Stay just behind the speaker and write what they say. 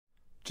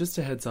Just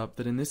a heads up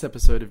that in this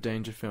episode of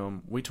Danger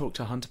Film, we talk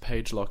to Hunter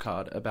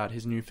Page-Lochard about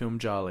his new film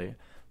Djali,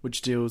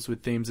 which deals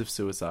with themes of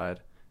suicide,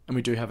 and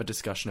we do have a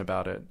discussion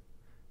about it.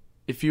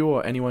 If you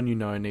or anyone you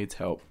know needs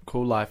help,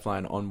 call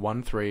Lifeline on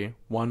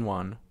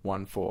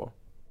 131114.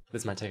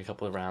 This might take a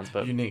couple of rounds,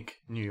 but...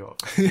 Unique, New York.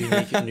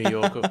 Unique New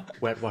York,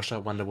 Wet Washer,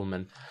 Wonder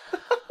Woman.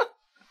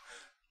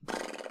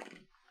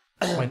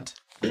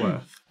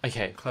 Wentworth.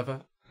 Okay.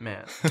 Clever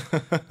man.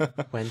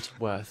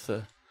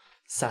 Wentworth.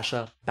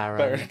 Sacha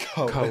Baron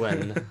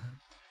Cohen.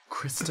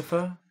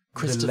 Christopher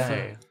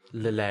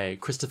Lilley.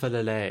 Christopher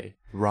Lilley.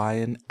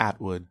 Ryan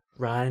Atwood.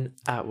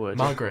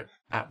 Margaret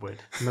Atwood.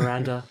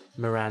 Miranda.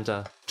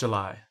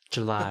 July.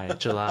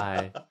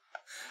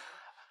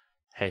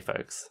 Hey,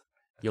 folks.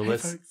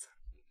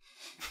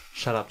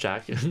 Shut up,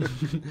 Jack.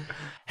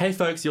 Hey,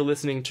 folks, you're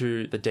listening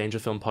to the Danger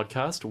Film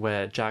podcast,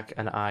 where Jack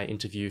and I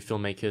interview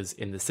filmmakers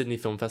in the Sydney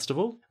Film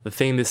Festival. The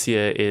theme this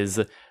year is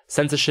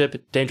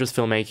censorship, dangerous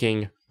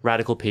filmmaking,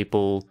 radical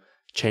people,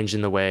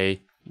 changing the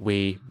way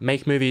we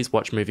make movies,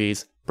 watch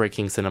movies,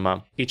 breaking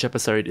cinema. Each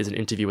episode is an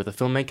interview with a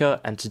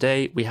filmmaker, and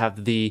today we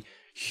have the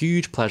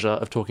huge pleasure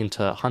of talking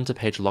to Hunter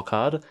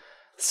Page-Lochard,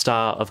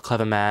 star of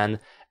Clever Man,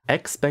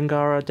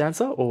 ex-Bengara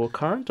dancer, or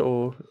current,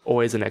 or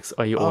always an ex?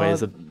 Are you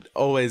always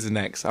Always an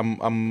ex.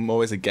 I'm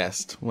always a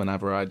guest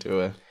whenever I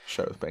do a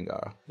show with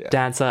Bengara. Yeah.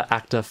 Dancer,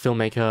 actor,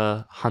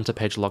 filmmaker, Hunter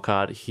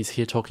Page-Lochard. He's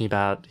here talking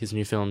about his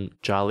new film,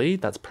 Djali,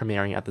 that's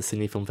premiering at the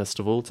Sydney Film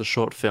Festival. It's a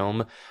short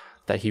film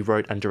that he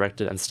wrote and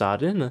directed and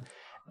starred in.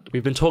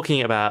 We've been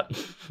talking about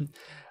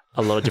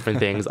a lot of different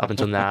things up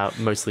until now,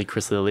 mostly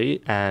Chris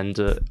Lilly and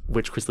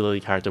which Chris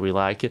Lilly character we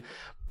like.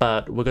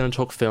 But we're going to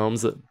talk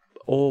films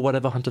or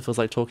whatever Hunter feels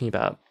like talking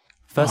about.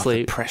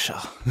 Firstly, pressure.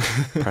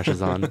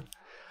 Pressure's on.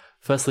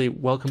 Firstly,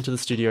 welcome to the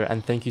studio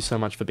and thank you so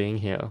much for being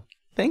here.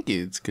 Thank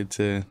you. It's good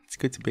to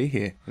be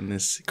here in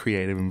this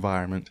creative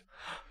environment.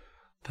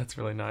 That's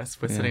really nice.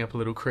 We're setting up a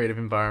little creative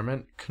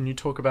environment. Can you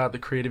talk about the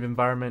creative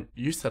environment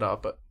you set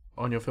up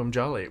on your film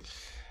Djali?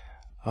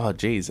 Oh,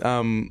 geez.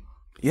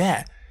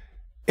 Yeah.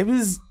 It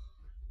was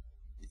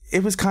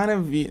kind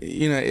of,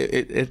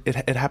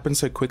 it happened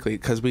so quickly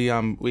because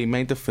we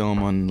made the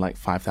film on like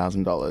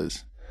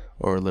 $5,000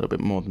 or a little bit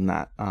more than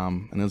that.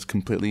 And it was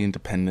completely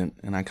independent,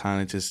 and I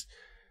kind of just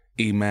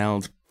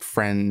emailed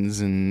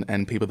friends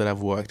and people that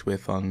I've worked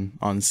with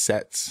on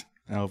sets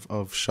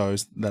of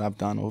shows that I've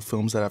done or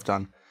films that I've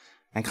done,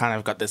 and kind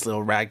of got this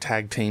little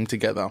ragtag team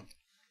together,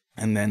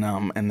 and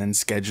then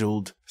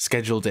scheduled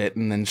it,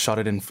 and then shot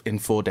it in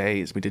 4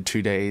 days. We did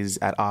 2 days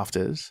at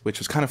Afters, which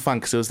was kind of fun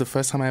because it was the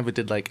first time I ever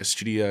did like a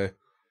studio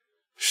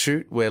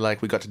shoot where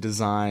like we got to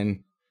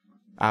design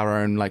our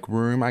own like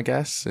room, I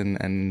guess,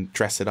 and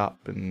dress it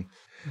up, and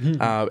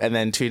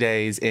then 2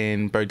 days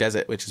in Bow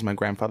Desert, which is my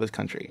grandfather's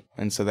country,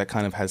 and so that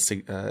kind of has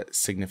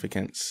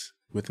significance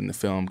within the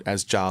film,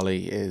 as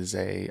Djali is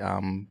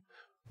an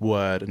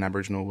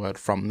Aboriginal word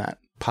from that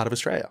part of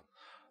Australia.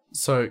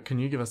 So can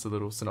you give us a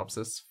little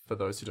synopsis for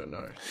those who don't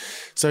know?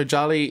 So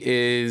Djali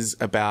is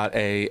about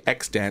a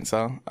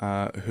ex-dancer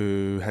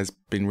who has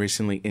been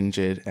recently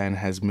injured and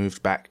has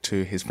moved back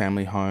to his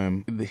family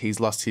home. He's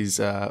lost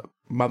his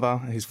mother,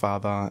 his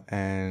father,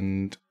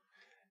 and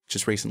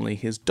just recently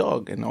his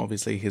dog, and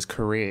obviously his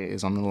career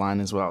is on the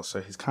line as well.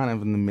 So he's kind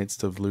of in the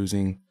midst of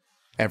losing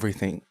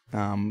everything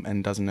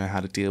and doesn't know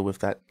how to deal with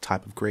that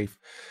type of grief.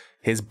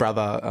 His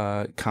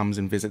brother comes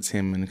and visits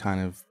him and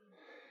kind of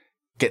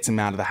gets him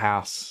out of the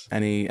house,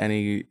 and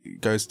he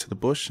goes to the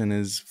bush and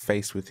is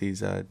faced with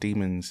these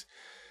demons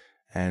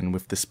and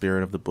with the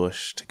spirit of the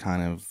bush to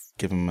kind of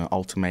give him an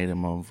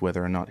ultimatum of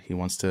whether or not he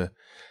wants to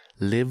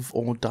live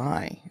or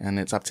die, and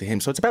it's up to him.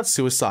 So it's about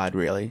suicide,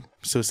 really.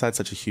 Suicide's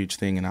such a huge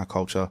thing in our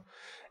culture,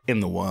 in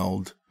the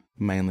world,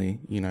 mainly,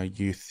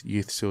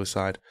 youth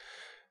suicide,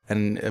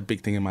 and a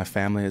big thing in my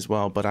family as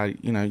well.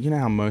 But you know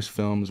how most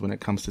films, when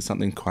it comes to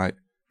something quite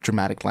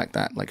dramatic like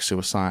that, like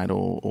suicide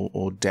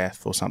or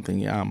death or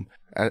something,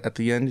 at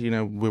the end,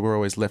 we were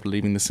always left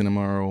leaving the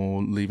cinema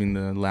or leaving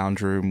the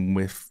lounge room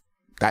with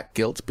that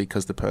guilt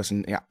because the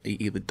person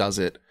either does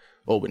it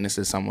or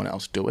witnesses someone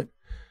else do it,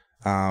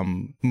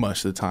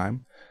 most of the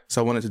time.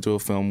 So I wanted to do a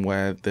film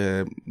where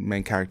the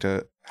main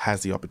character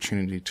has the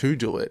opportunity to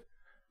do it,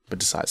 but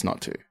decides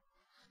not to.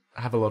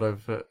 I have a lot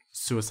of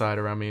suicide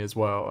around me as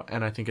well,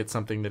 and I think it's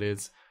something that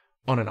is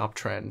on an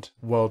uptrend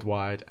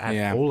worldwide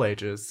at all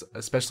ages,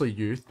 especially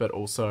youth, but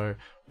also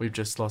we've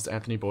just lost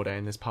Anthony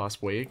Bourdain this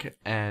past week,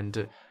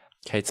 and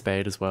Kate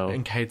Spade as well.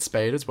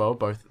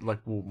 Both,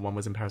 one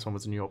was in Paris, one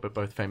was in New York, but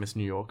both famous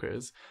New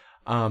Yorkers.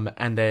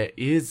 And there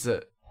is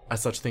a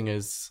such thing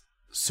as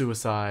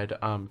suicide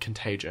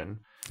contagion.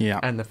 Yeah.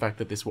 And the fact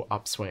that this will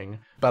upswing.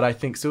 But I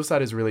think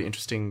suicide is a really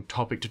interesting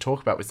topic to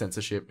talk about with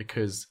censorship,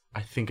 because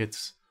I think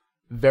it's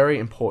very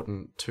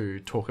important to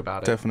talk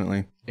about it.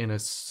 Definitely. In a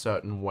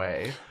certain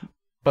way,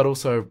 but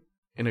also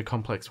in a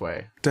complex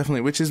way. Definitely,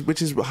 which is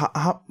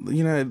how,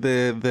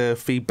 the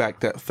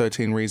feedback that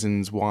 13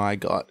 Reasons Why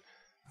got.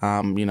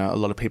 A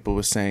lot of people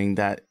were saying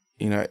that,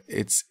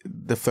 it's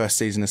the first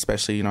season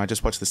especially, I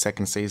just watched the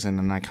second season,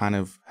 and I kind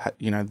of,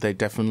 they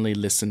definitely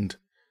listened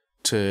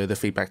to the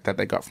feedback that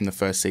they got from the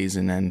first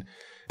season, and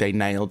they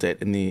nailed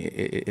it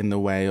in the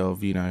way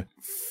of, you know,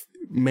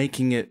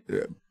 making it,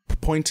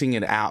 pointing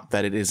it out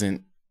that it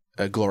isn't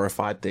a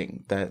glorified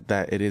thing,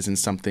 that it isn't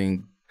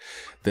something,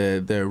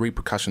 the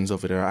repercussions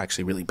of it are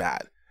actually really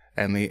bad,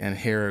 and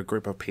here are a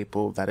group of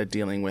people that are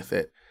dealing with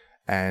it,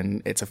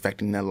 and it's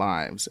affecting their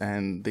lives,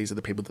 and these are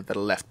the people that are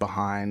left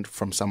behind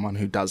from someone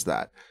who does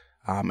that,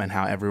 and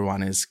how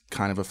everyone is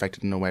kind of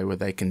affected in a way where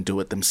they can do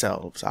it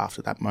themselves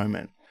after that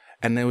moment.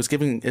 And it was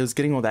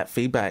getting all that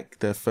feedback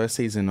the first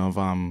season of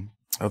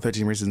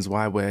 13 Reasons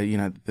Why, where, you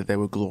know, that they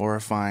were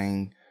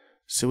glorifying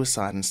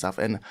suicide and stuff,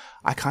 and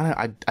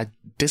I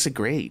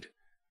disagreed.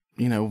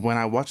 You know, when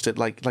I watched it,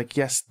 like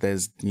yes,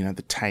 there's, you know,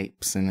 the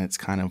tapes, and it's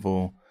kind of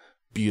all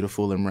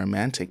beautiful and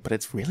romantic, but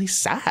it's really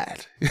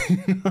sad.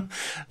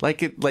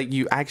 like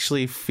you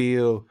actually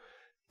feel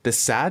the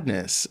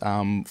sadness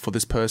for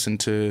this person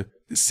to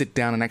sit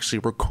down and actually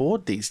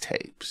record these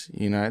tapes.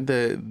 You know,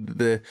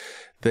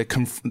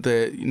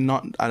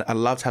 I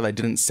loved how they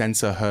didn't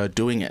censor her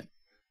doing it,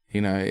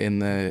 you know, in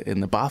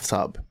the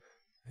bathtub.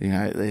 You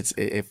know, it's,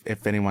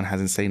 if anyone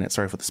hasn't seen it,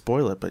 sorry for the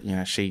spoiler, but, you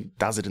know, she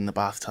does it in the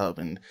bathtub,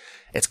 and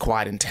it's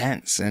quite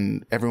intense,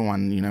 and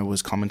everyone, you know,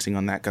 was commenting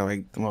on that,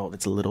 going, well,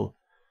 it's a little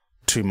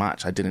too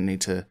much. I didn't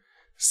need to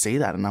see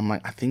that. And I'm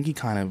like, I think you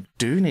kind of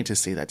do need to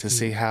see that to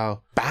see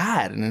how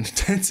bad and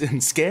intense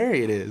and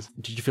scary it is.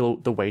 Did you feel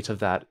the weight of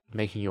that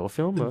making your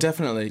film? Or?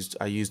 Definitely.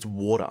 I used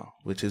water,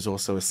 which is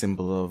also a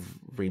symbol of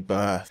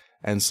rebirth.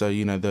 And so,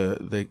 you know,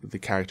 the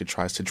character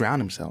tries to drown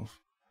himself.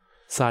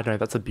 Side note,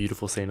 that's a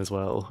beautiful scene as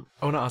well.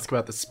 I want to ask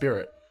about the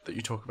spirit that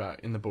you talk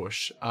about in the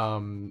bush.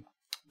 Can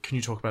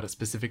you talk about it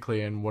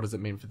specifically, and what does it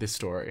mean for this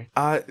story?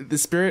 The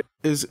spirit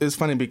is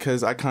funny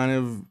because I kind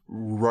of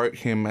wrote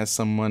him as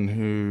someone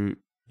who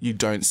you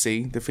don't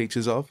see the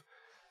features of,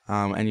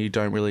 and you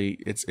don't really.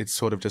 It's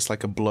sort of just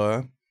like a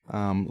blur,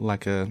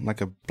 like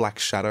a black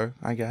shadow,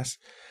 I guess.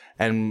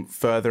 And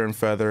further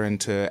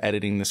into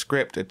editing the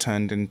script, it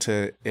turned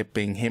into it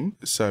being him.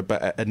 So,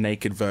 but a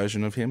naked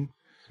version of him.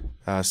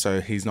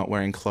 So he's not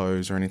wearing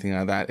clothes or anything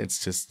like that.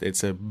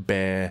 It's a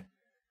bare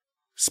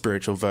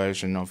spiritual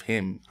version of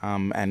him.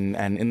 And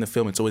in the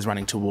film, it's always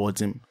running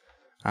towards him.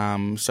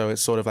 So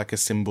it's sort of like a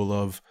symbol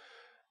of,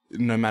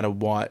 no matter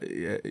what,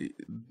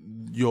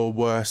 your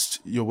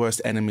worst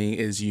enemy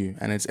is you,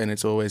 and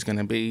it's always going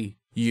to be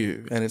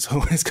you, and it's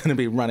always going to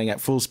be running at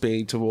full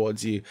speed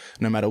towards you,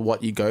 no matter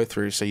what you go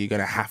through. So you're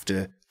going to have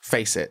to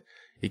face it.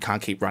 You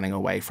can't keep running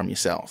away from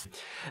yourself.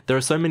 There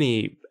are so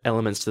many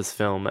elements to this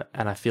film,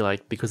 and I feel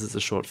like because it's a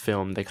short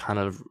film, they kind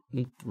of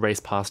race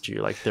past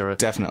you. Like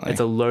definitely, it's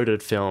a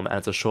loaded film, and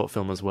it's a short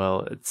film as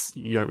well.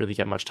 You don't really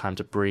get much time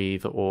to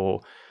breathe or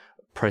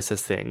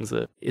process things.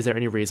 Is there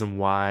any reason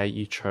why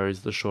you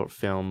chose the short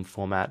film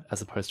format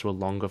as opposed to a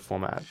longer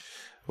format?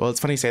 Well,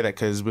 it's funny you say that,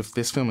 because with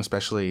this film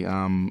especially,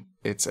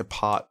 it's a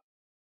part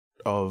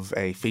of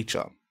a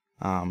feature.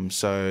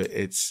 So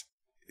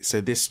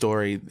this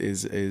story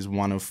is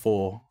one of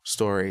 4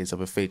 stories of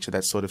a feature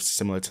that's sort of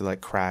similar to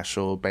like Crash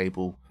or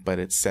Babel, but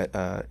it's set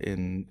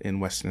in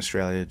Western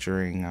Australia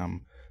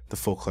during the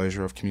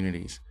foreclosure of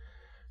communities.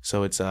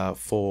 So it's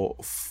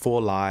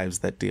four lives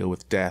that deal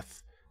with death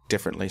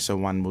differently. So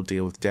one will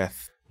deal with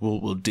death,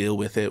 will deal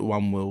with it,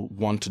 one will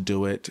want to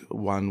do it,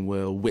 one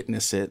will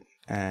witness it,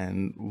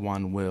 and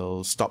one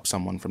will stop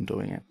someone from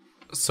doing it.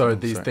 So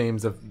these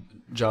themes of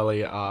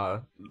Djali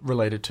are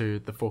related to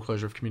the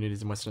foreclosure of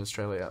communities in Western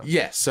Australia.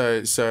 Yeah.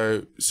 So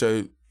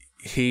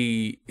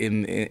he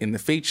in the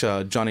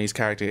feature, Johnny's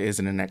character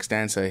isn't an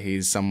ex-dancer.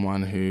 He's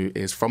someone who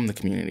is from the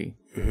community,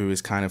 who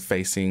is kind of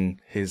facing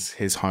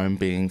his home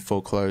being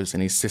foreclosed,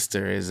 and his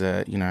sister is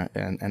an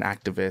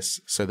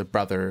activist. So the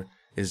brother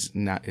is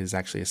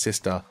actually a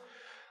sister,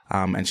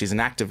 and she's an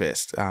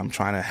activist,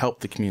 trying to help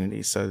the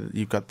community. So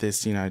you've got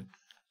this,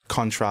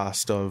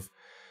 contrast of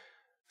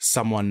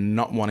someone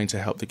not wanting to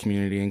help the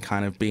community and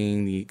kind of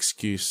being the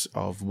excuse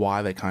of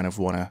why they kind of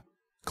want to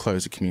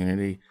close a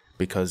community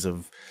because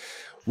of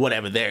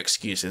whatever their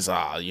excuses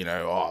are,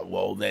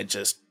 they're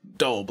just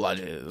dole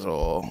bludgers,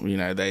 or,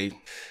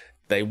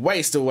 they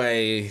waste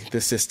away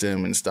the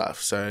system and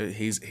stuff. So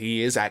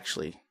he is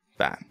actually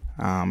that.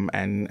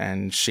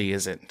 And she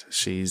isn't.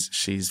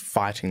 She's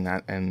fighting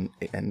that and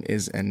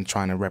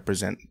trying to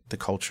represent the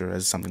culture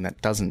as something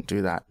that doesn't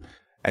do that.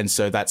 And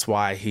so that's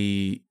why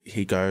he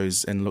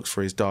goes and looks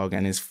for his dog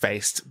and is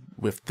faced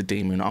with the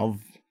demon of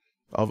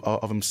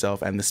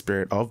himself and the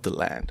spirit of the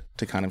land,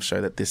 to kind of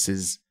show that this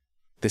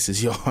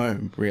is your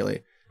home,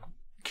 really.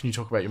 Can you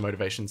talk about your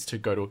motivations to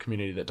go to a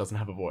community that doesn't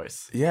have a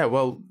voice? Yeah,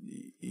 well,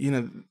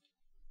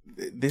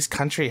 this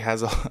country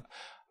has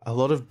a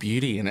lot of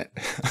beauty in it.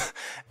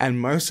 And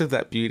most of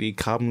that beauty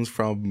comes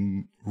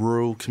from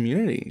rural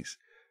communities.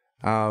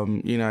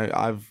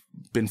 I've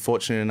been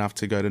fortunate enough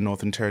to go to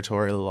Northern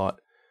Territory a lot,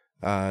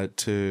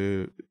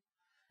 to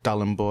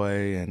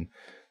Dullenboy and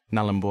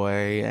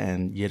Nhulunbuy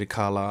and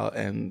Yirrkala,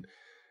 and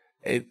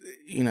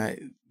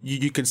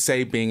you could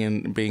say being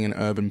an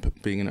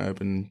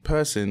urban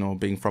person or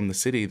being from the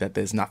city that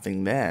there's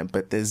nothing there,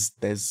 but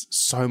there's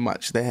so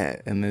much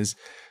there, and there's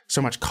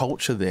so much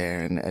culture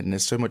there, and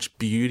there's so much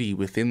beauty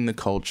within the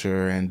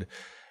culture,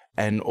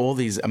 and all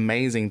these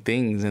amazing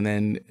things, and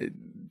then,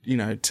 you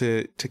know,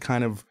 to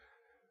kind of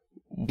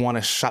want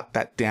to shut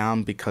that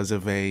down because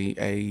of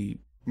a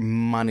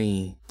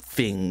money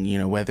thing, you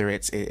know, whether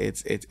it's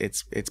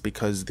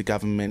because the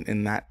government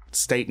in that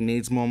state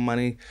needs more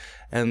money,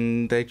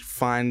 and they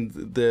find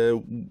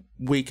the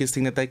weakest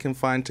thing that they can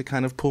find to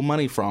kind of pull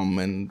money from,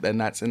 and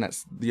that's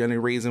the only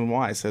reason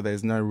why. So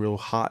there's no real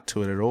heart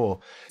to it at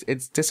all.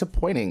 It's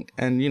disappointing,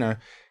 and you know,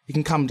 you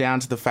can come down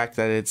to the fact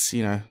that it's,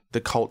 you know,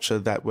 the culture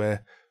that we're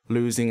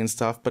losing and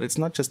stuff, but it's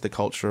not just the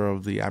culture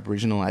of the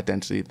Aboriginal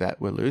identity that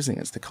we're losing,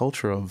 it's the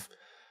culture of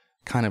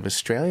kind of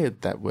Australia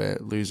that we're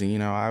losing. You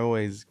know, I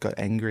always got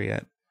angry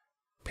at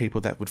people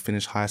that would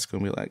finish high school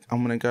and be like, I'm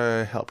going to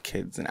go help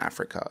kids in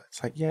Africa.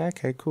 It's like, yeah,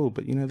 okay, cool.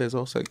 But, you know, there's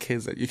also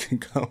kids that you can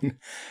go and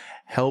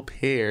help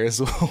here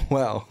as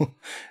well.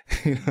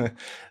 You know,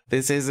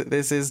 this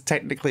is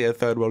technically a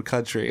third world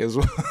country as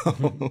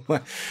well.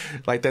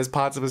 Like there's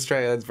parts of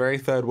Australia that's very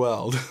third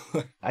world.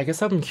 I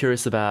guess I'm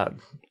curious about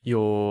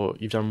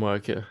you've done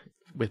work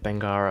with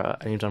Bangarra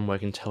and you've done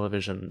work in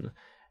television.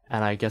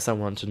 And I guess I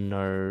want to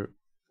know,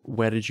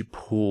 where did you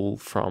pull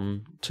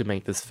from to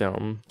make this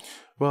film?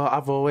 Well,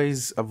 I've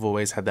always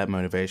had that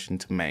motivation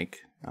to make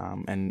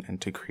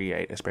and to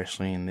create,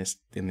 especially in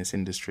this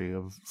industry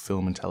of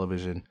film and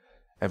television,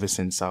 ever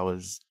since I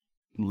was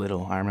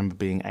little. I remember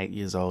being 8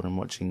 years old and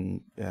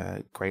watching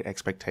Great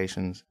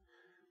Expectations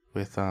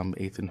with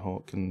Ethan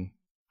Hawke and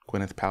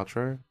Gwyneth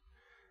Paltrow.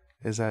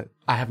 Is that?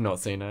 I have not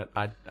seen it.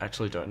 I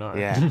actually don't know.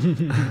 Yeah.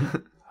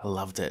 I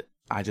loved it.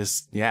 I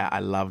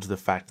loved the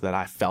fact that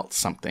I felt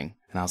something.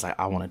 And I was like,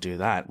 I want to do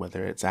that,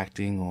 whether it's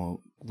acting or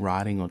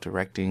writing or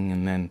directing.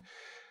 And then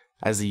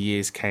as the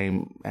years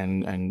came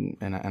and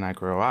I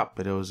grew up,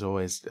 but it was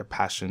always a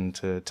passion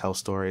to tell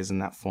stories in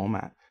that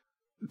format.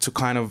 To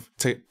kind of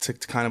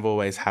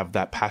always have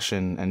that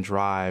passion and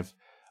drive,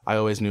 I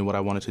always knew what I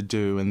wanted to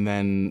do. And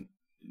then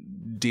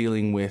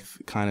dealing with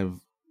kind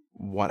of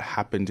what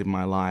happened in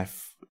my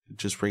life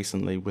just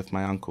recently with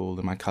my uncle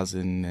and my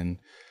cousin, and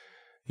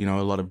you know,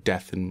 a lot of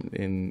death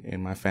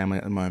in my family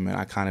at the moment,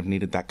 I kind of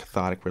needed that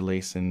cathartic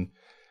release. And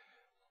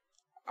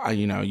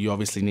you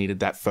obviously needed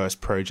that first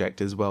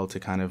project as well to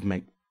kind of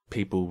make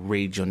people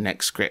read your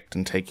next script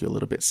and take you a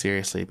little bit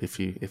seriously if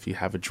you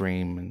have a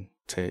dream, and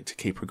to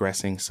keep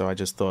progressing. So I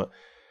just thought,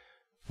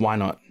 why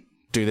not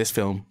do this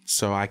film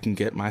so I can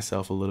get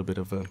myself a little bit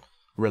of a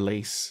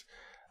release,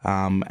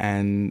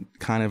 and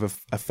kind of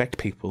affect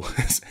people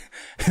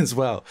as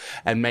well,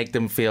 and make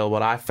them feel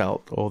what I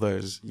felt all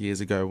those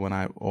years ago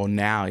or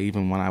now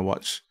even when I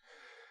watch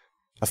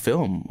a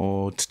film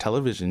or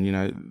television. You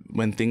know,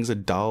 when things are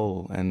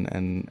dull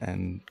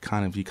and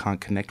kind of you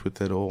can't connect with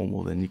it all,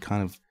 well then you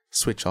kind of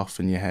switch off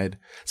in your head.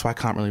 So I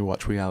can't really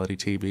watch reality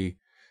TV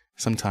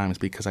sometimes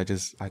because I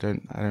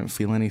don't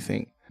feel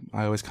anything.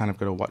 I always kind of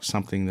got to watch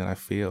something that I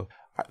feel.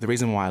 The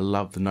reason why I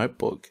love The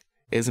Notebook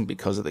isn't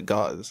because of the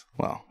gauze.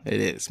 Well,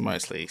 it is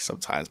mostly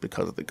sometimes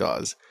because of the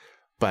gauze,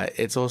 but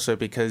it's also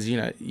because, you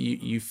know,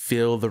 you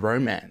feel the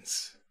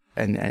romance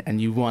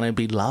and you want to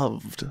be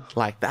loved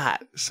like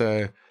that.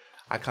 So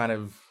I kind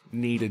of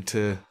needed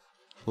to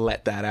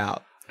let that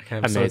out. Okay,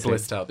 I'm so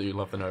blissed out that you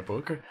love The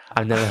Notebook.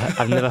 I've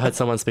never heard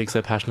someone speak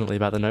so passionately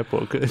about The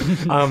Notebook.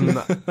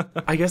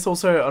 I guess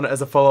also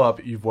as a follow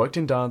up, you've worked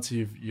in dance.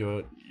 You've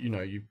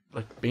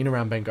like been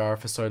around Bangarra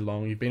for so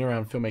long. You've been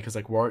around filmmakers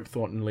like Warwick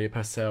Thornton, Leah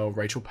Purcell,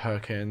 Rachel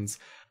Perkins.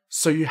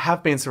 So you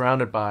have been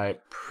surrounded by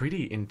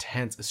pretty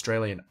intense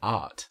Australian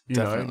art. You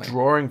know,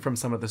 drawing from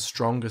some of the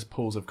strongest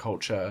pools of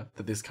culture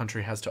that this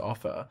country has to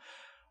offer.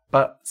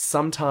 But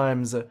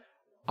sometimes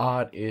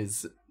art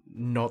is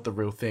not the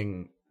real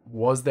thing.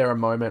 Was there a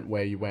moment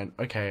where you went,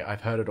 okay,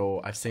 I've heard it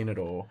all, I've seen it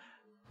all,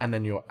 and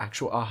then your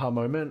actual aha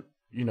moment,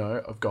 you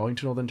know, of going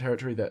to Northern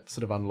Territory that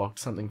sort of unlocked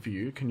something for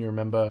you? Can you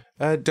remember?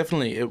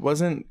 Definitely. It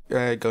wasn't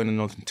going to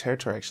Northern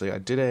Territory, actually. I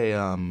did I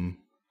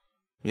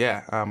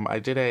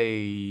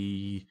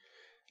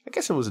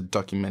guess it was a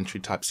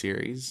documentary type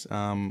series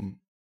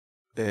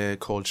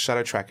called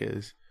Shadow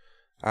Trackers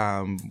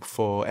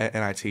for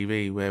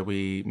NITV, where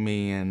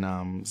me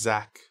and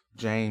Zach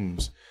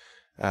James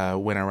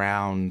went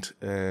around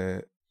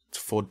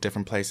 4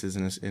 different places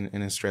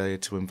in Australia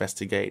to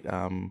investigate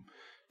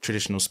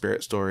traditional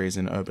spirit stories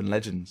and urban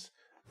legends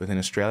within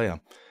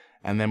Australia.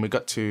 And then we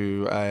got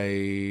to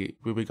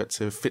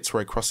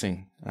Fitzroy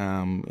Crossing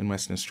in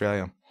Western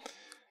Australia,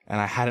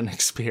 and I had an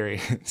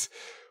experience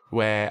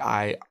where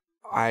I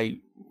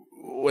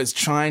was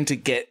trying to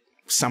get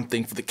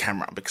something for the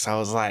camera because I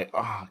was like,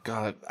 oh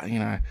god, you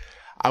know,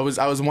 I was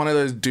one of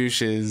those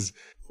douches.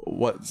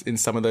 What's in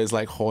some of those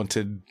like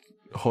haunted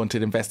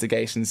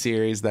investigation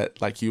series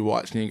that like you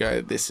watch and you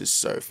go, this is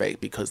so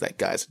fake because that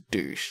guy's a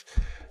douche.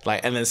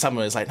 Like, and then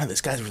someone was like, no,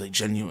 this guy's really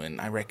genuine.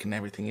 I reckon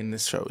everything in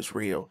this show is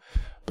real.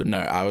 But no,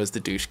 I was the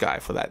douche guy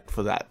for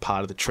that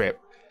part of the trip.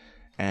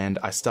 And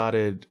I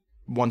started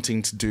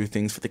wanting to do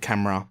things for the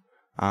camera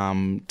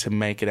to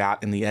make it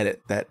out in the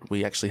edit that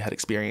we actually had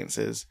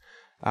experiences,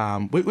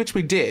 which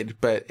we did,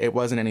 but it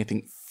wasn't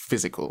anything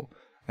physical.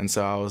 And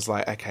so I was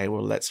like, okay,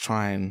 well, let's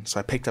try. And so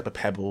I picked up a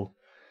pebble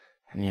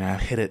and,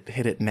 hit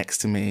it next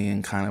to me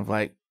and kind of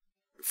like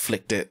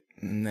flicked it.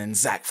 And then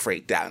Zach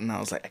freaked out and I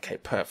was like, okay,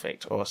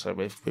 perfect. Also,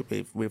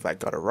 we've like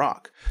got a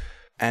rock.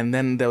 And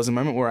then there was a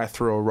moment where I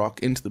threw a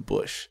rock into the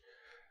bush.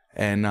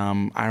 And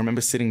I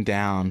remember sitting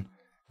down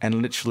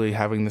and literally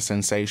having the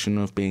sensation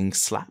of being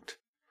slapped.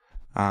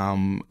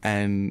 And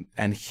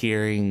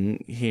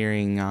hearing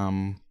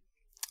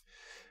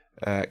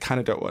kind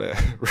of don't want to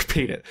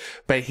repeat it,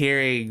 but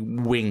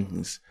hearing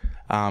wings.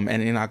 And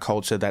in our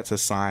culture, that's a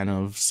sign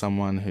of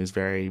someone who's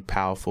very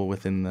powerful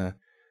within the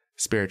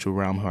spiritual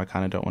realm, who I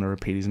kind of don't want to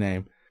repeat his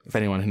name. If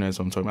anyone who knows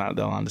what I'm talking about,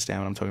 they'll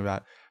understand what I'm talking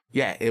about.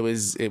 Yeah, it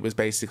was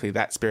basically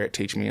that spirit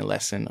teaching me a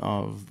lesson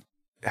of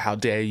how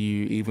dare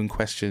you even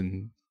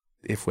question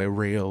if we're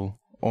real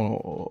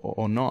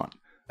or not,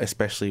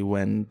 especially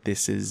when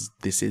this is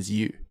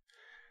you.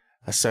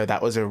 So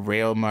that was a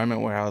real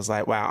moment where I was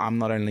like, wow, I'm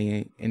not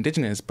only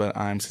Indigenous, but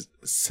I'm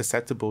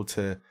susceptible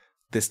to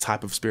this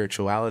type of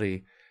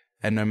spirituality.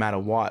 And no matter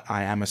what,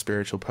 I am a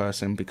spiritual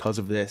person because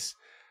of this.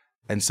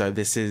 And so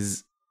this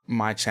is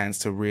my chance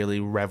to really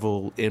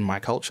revel in my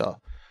culture.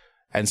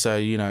 And so,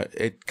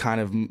 it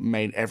kind of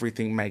made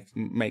everything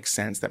make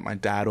sense that my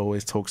dad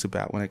always talks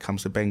about when it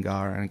comes to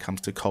Bengar and it comes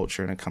to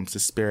culture and it comes to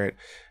spirit.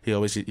 He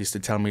always used to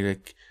tell me to,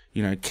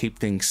 keep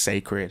things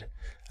sacred.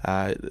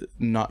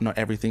 Not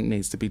everything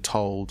needs to be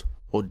told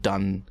or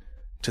done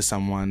to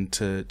someone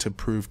to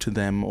prove to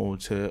them or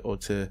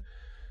to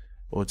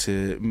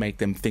make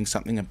them think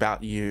something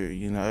about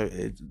you.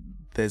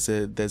 There's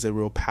a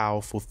real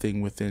powerful thing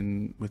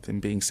within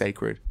being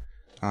sacred,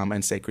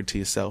 and sacred to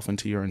yourself and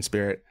to your own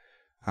spirit,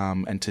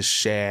 and to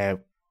share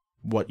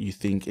what you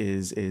think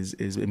is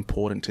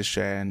important to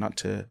share, and not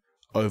to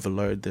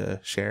overload the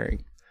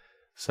sharing.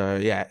 So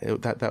yeah,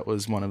 that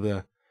was one of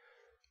the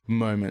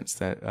moments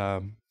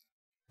that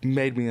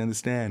made me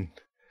understand.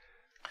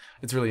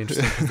 It's really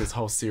interesting because this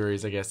whole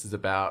series, I guess, is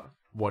about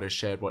what is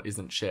shared, what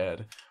isn't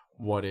shared,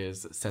 what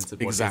is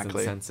censored, what isn't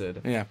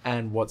censored. Yeah.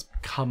 And what's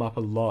come up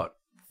a lot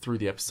through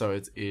the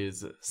episodes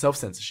is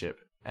self-censorship.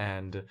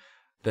 And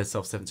there's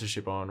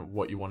self-censorship on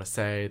what you want to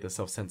say, there's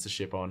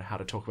self-censorship on how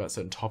to talk about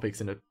certain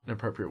topics in an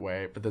appropriate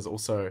way, but there's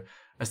also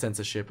a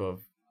censorship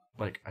of,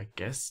 like, I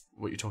guess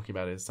what you're talking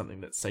about is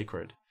something that's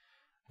sacred.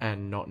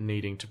 And not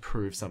needing to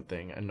prove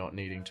something and not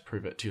needing to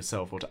prove it to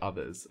yourself or to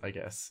others, I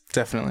guess.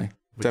 Definitely.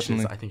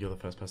 Is, I think you're the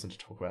first person to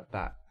talk about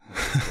that.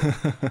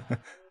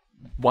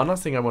 One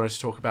last thing I wanted to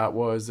talk about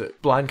was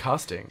blind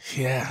casting.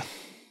 Yeah.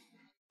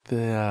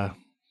 The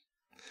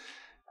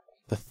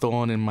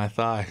thorn in my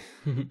thigh.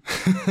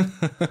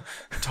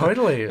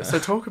 Totally. So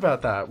talk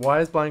about that.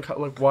 Why is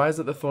why is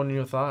it the thorn in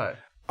your thigh?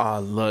 Oh,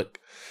 look.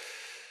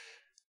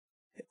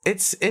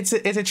 It's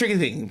a tricky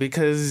thing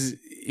because,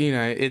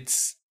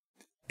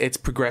 it's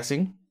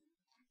progressing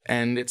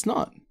and it's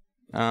not.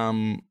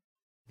 Going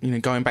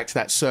back to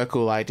that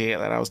circle idea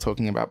that I was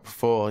talking about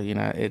before,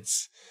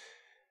 there's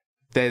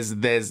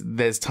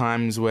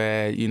times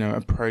where,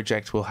 a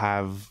project will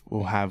have,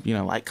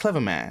 like Clever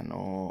Man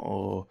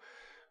or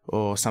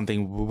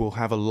something will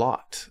have a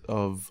lot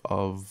of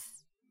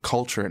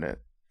culture in it.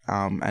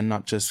 And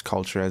not just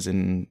culture as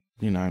in,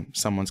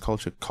 someone's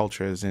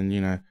culture as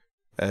in,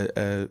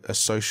 a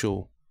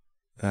social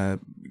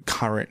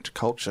current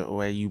culture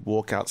where you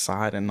walk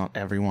outside and not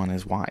everyone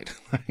is white.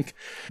 Like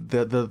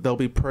there'll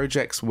be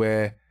projects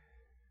where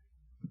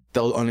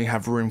they'll only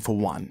have room for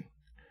one,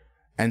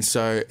 and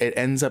so it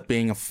ends up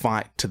being a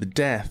fight to the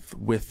death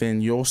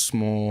within your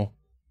small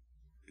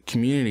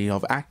community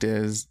of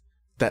actors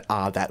that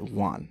are that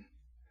one,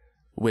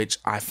 which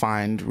I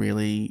find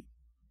really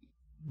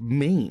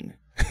mean.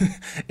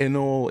 in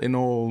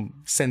all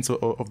sense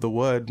of the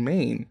word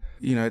mean.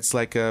 It's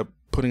like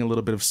putting a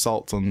little bit of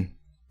salt on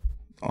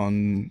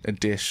a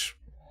dish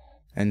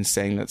and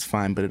saying that's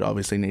fine, but it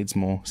obviously needs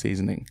more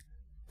seasoning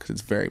because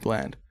it's very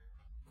bland.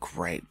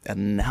 Great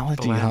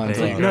analogy,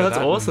 Hunter. No, that's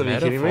awesome. Are you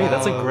kidding me?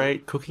 That's a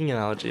great cooking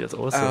analogy. That's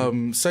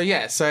awesome. So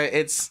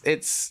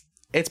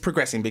it's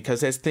progressing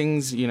because there's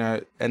things,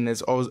 and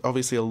there's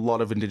obviously a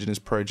lot of Indigenous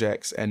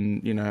projects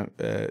and,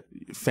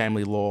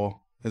 family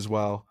law as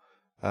well,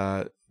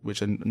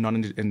 which are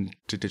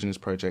non-Indigenous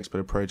projects, but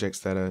are projects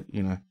that are,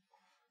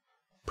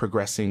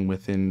 progressing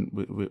with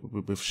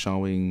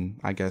showing,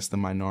 I guess, the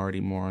minority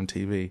more on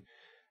TV.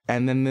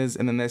 And then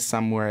there's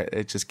some where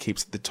it just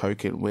keeps the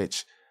token,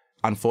 which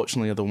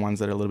unfortunately are the ones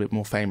that are a little bit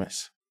more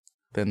famous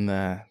than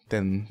the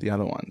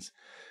other ones,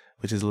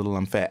 which is a little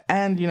unfair.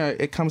 And,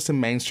 it comes to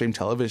mainstream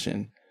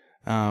television.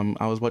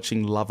 I was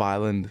watching Love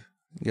Island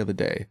the other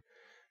day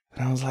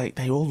and I was like,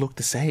 they all look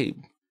the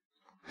same.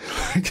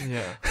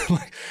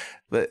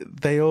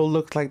 They all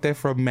look like they're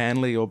from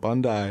Manly or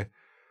Bondi.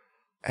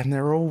 And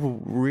they're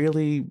all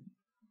really,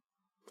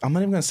 I'm not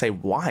even going to say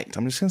white.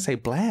 I'm just going to say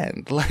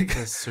bland.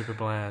 They're super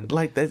bland.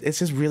 It's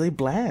just really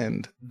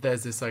bland.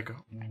 There's this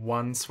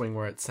one swing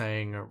where it's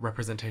saying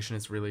representation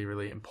is really,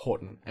 really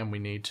important and we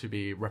need to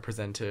be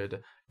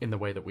represented in the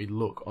way that we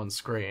look on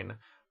screen.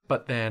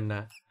 But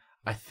then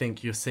I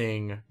think you're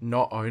seeing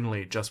not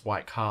only just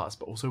white cast,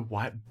 but also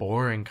white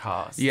boring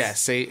casts. Yeah,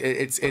 see,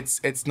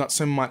 it's not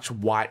so much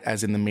white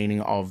as in the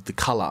meaning of the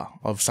color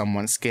of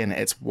someone's skin.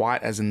 It's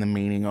white as in the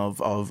meaning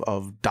of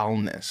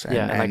dullness.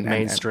 And like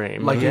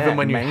mainstream. Like even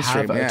when you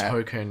mainstream, have a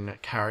token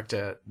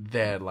character,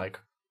 they're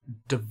like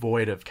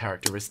devoid of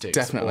characteristics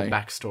Definitely. or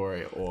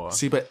backstory or...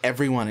 See, but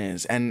everyone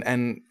is.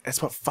 And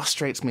it's what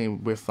frustrates me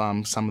with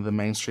some of the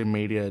mainstream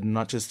media,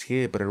 not just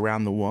here, but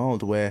around the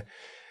world, where...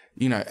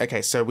 You know,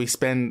 okay, so we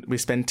spend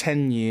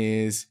 10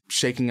 years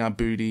shaking our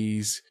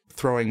booties,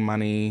 throwing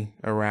money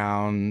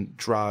around,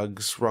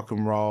 drugs, rock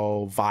and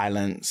roll,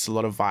 violence, a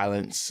lot of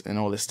violence and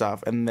all this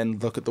stuff, and then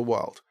look at the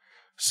world.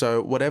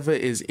 So whatever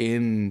is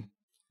in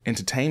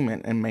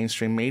entertainment and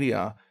mainstream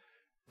media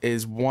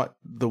is what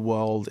the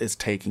world is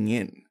taking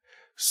in.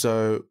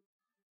 So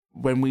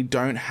when we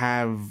don't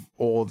have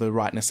all the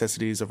right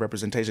necessities of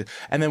representation,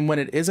 and then when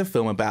it is a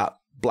film about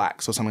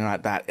blacks or something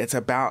like that, it's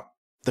about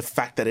the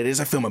fact that it is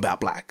a film about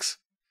blacks.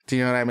 Do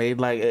you know what I mean?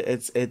 Like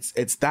it's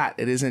that.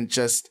 It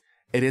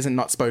isn't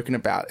not spoken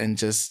about and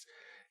just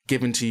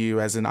given to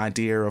you as an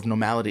idea of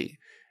normality.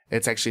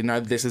 It's actually, no,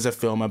 this is a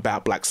film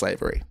about black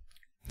slavery.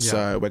 Yeah.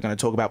 So we're going to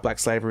talk about black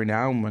slavery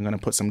now, and we're going to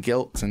put some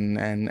guilt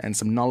and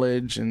some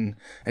knowledge and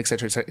et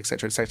cetera, et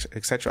cetera, et cetera,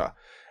 et cetera.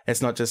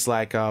 It's not just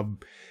like,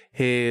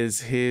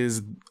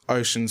 here's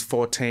Ocean's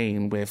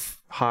 14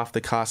 with half the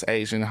cast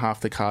Asian,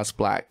 half the cast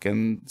black,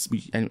 and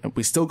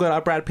we still got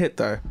our Brad Pitt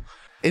though.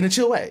 In a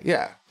chill way,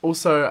 yeah.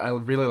 Also, I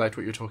really liked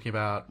what you're talking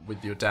about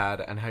with your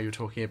dad and how you're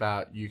talking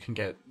about you can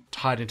get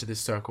tied into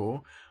this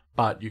circle,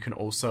 but you can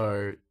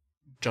also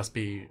just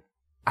be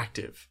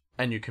active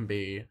and you can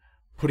be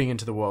putting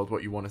into the world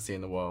what you want to see in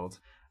the world.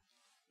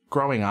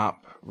 Growing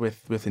up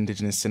with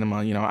Indigenous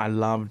cinema, you know, I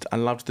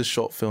loved the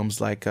short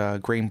films like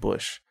Green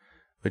Bush,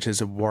 which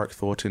is a Warwick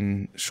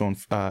Thornton short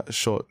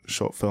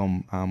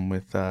film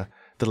with the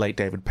late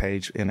David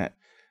Page in it,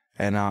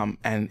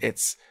 and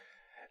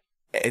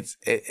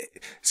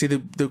see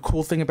the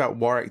cool thing about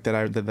Warwick that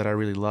I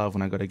really love,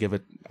 when I got to give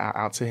it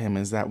out to him,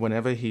 is that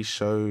whenever he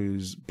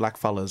shows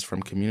blackfellas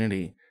from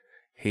Community,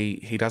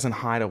 he doesn't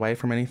hide away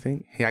from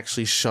anything. He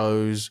actually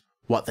shows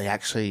what they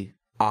actually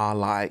are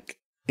like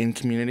in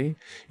Community,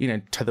 you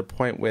know, to the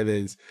point where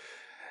this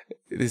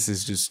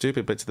is just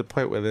stupid, but to the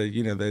point where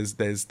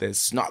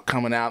there's snot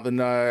coming out the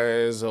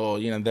nose, or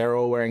you know they're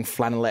all wearing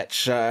flannelette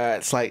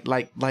shirts, like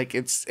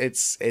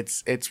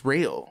it's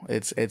real.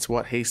 It's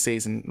what he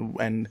sees,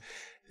 and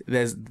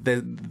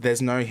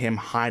there's no him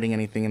hiding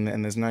anything,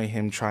 and there's no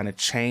him trying to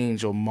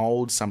change or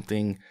mold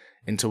something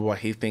into what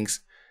he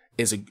thinks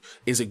is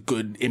a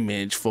good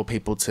image for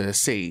people to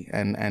see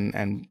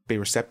and be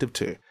receptive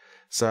to.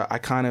 So I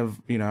kind of,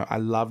 you know, I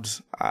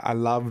loved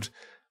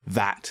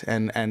that,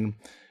 and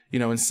you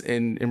know,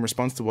 in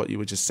response to what you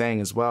were just saying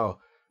as well,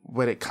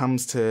 when it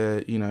comes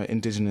to, you know,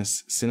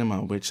 Indigenous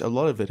cinema, which a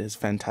lot of it is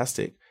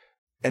fantastic,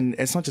 and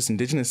it's not just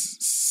Indigenous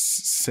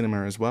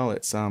cinema as well.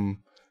 It's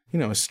you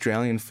know,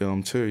 Australian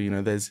film too. You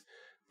know,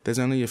 there's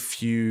only a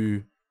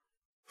few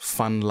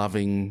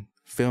fun-loving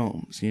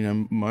films. You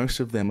know, most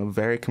of them are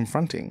very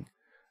confronting.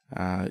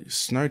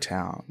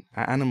 Snowtown,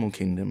 Animal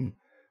Kingdom,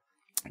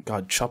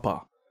 God,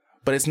 Chopper.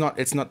 But it's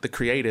not the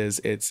creators,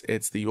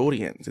 it's the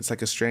audience. It's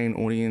like Australian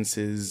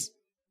audiences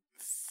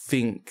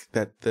think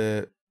that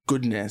the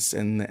goodness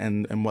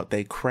and what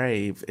they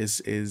crave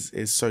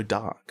is so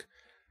dark.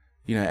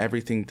 You know,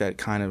 everything that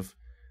kind of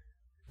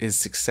is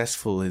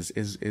successful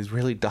is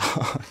really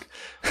dark,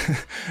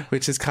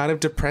 which is kind of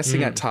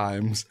depressing at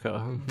times.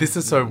 This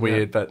is so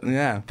weird, but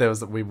yeah,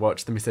 we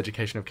watched The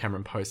Miseducation of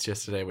Cameron Post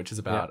yesterday, which is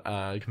about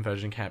a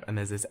conversion camp, and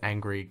there's this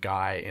angry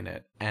guy in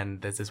it,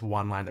 and there's this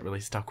one line that really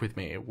stuck with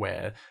me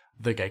where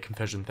the gay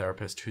conversion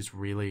therapist, who's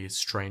really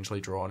strangely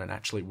drawn and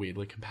actually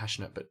weirdly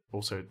compassionate, but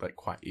also like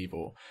quite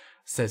evil,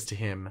 says to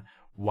him,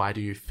 "Why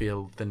do you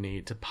feel the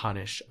need to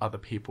punish other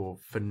people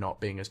for not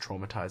being as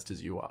traumatized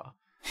as you are?"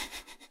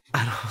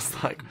 And I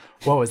was like,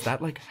 whoa, is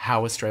that like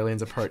how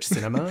Australians approach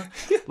cinema?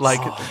 Yes.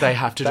 Like they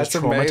have to just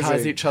traumatize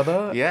amazing. Each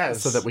other,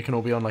 yes, so that we can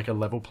all be on like a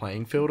level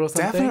playing field or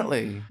something?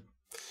 Definitely.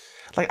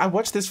 Like I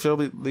watched this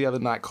film the other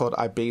night called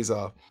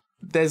Ibiza.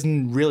 There's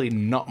really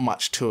not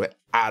much to it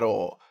at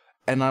all.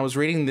 And I was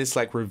reading this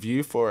like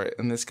review for it,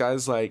 and this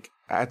guy's like,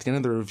 at the end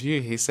of the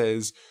review, he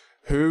says,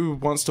 "Who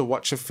wants to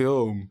watch a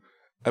film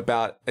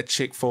about a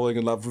chick falling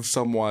in love with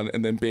someone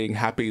and then being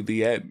happy at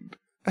the end?"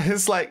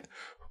 It's like,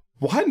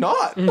 why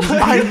not?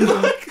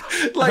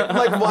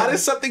 like, why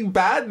does something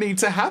bad need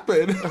to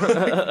happen?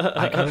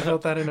 I kind of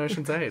felt that in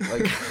Ocean's 8.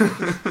 Like,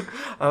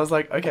 I was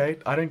like, okay,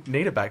 I don't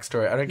need a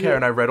backstory. I don't care. Yeah.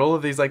 And I read all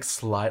of these like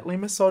slightly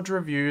massaged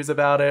reviews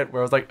about it,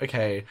 where I was like,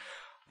 okay, I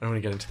don't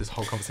want to get into this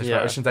whole conversation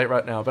about Ocean's 8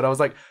 right now, but I was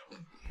like,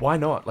 why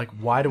not? Like,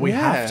 why do we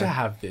have to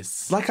have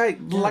this? Like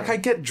I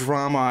get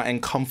drama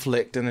and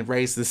conflict and it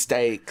raises the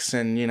stakes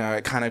and, you know,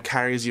 it kind of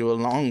carries you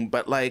along.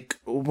 But like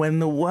when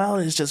the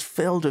world is just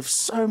filled with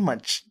so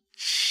much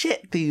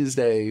shit these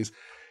days,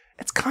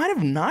 it's kind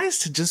of nice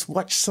to just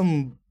watch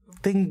some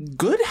something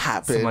good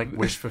happen. Some like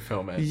wish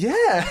fulfillment.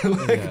 Yeah.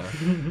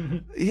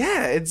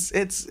 Yeah.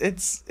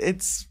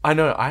 It's I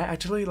know. I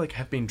actually like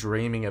have been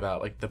dreaming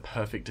about like the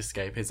perfect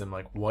escapism.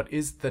 Like, what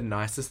is the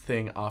nicest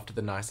thing after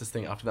the nicest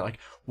thing after that? Like,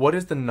 what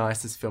is the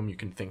nicest film you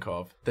can think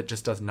of that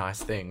just does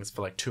nice things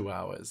for like 2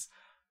 hours?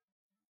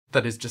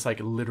 That is just like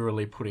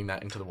literally putting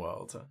that into the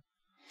world.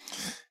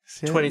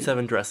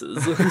 27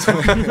 Dresses.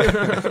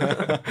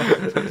 The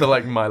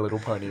like My Little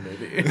Pony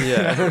movie.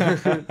 Yeah,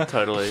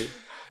 totally.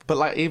 But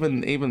like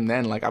even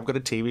then, like I've got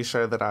a TV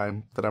show that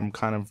I'm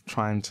kind of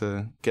trying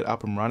to get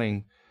up and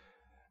running,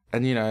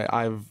 and you know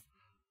I've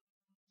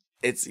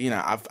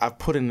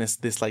put in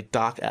this like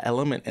dark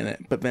element in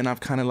it, but then I've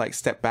kind of like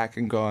stepped back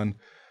and gone,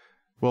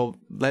 well,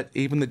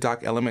 even the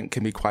dark element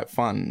can be quite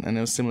fun, and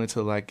it was similar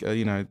to like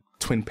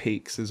Twin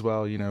Peaks as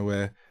well,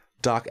 where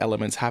dark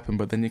elements happen,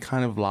 but then you're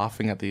kind of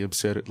laughing at the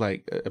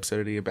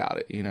absurdity about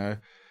it,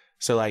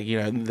 So like,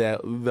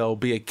 there'll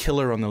be a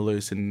killer on the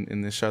loose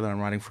in the show that I'm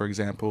writing, for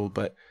example,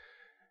 but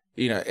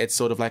it's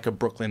sort of like a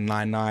Brooklyn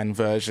Nine-Nine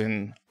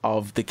version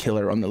of the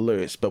killer on the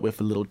loose, but with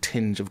a little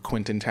tinge of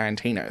Quentin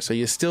Tarantino. So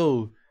you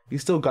still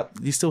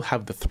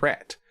have the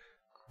threat,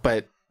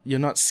 but you're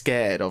not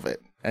scared of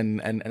it,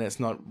 and it's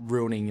not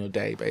ruining your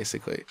day,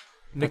 basically.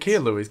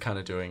 Nakia Louie's kind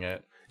of doing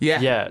it.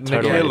 Yeah,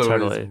 totally. Is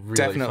really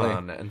Definitely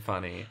fun and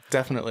funny.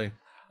 Definitely.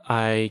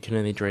 I can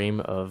only dream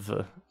of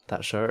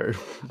that show,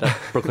 that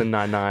Brooklyn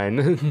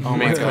Nine-Nine. Oh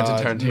my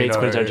God. Meets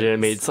Quentin Tarantino,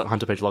 meets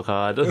Hunter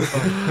Page-Lochard,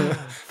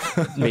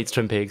 meets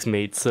Twin Peaks,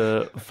 meets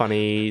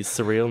funny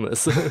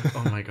surrealness.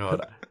 Oh my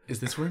God. Is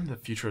this room the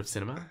future of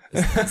cinema?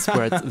 This is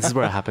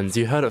where it happens.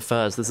 You heard it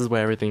first. This is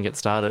where everything gets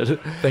started.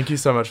 Thank you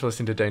so much for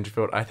listening to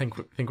Dangerfield. I think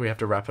we have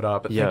to wrap it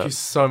up. But thank you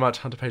so much,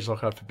 Hunter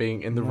Page-Lochard, for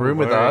being in the room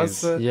with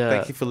us. Yeah.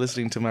 Thank you for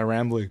listening to my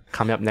rambling.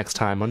 Coming up next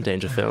time on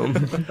Danger Film.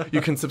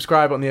 You can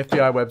subscribe on the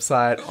FBI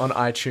website, on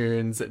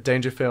iTunes,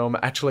 Danger Film,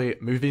 actually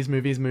Movies,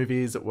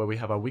 where we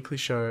have our weekly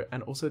show,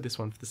 and also this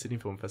one for the Sydney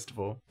Film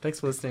Festival. Thanks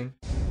for listening.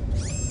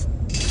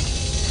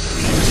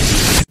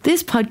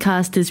 This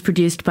podcast is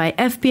produced by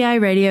FBI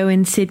Radio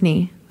in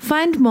Sydney.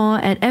 Find more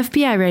at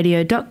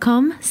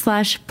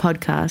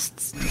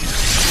fbiradio.com/podcasts.